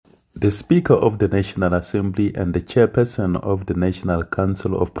The Speaker of the National Assembly and the Chairperson of the National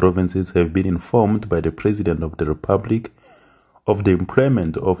Council of Provinces have been informed by the President of the Republic of the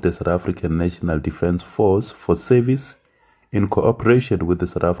employment of the South African National Defence Force for service in cooperation with the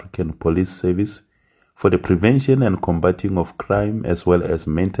South African Police Service for the prevention and combating of crime as well as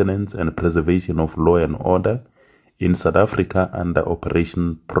maintenance and preservation of law and order in South Africa under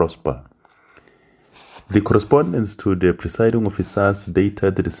Operation Prosper. The correspondence to the presiding officers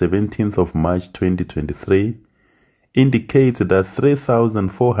dated the 17th of March 2023 indicates that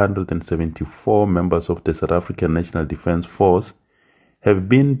 3,474 members of the South African National Defence Force have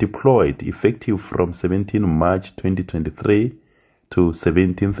been deployed effective from 17 March 2023 to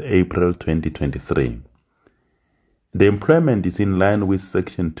 17th April 2023. The employment is in line with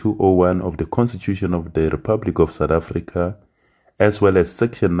Section 201 of the Constitution of the Republic of South Africa, as well as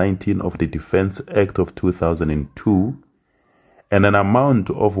Section 19 of the Defence Act of 2002, and an amount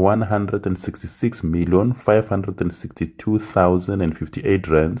of 166,562,058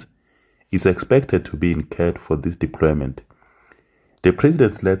 rands is expected to be incurred for this deployment. The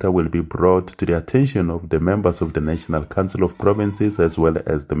President's letter will be brought to the attention of the members of the National Council of Provinces as well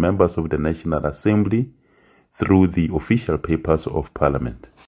as the members of the National Assembly through the official papers of Parliament.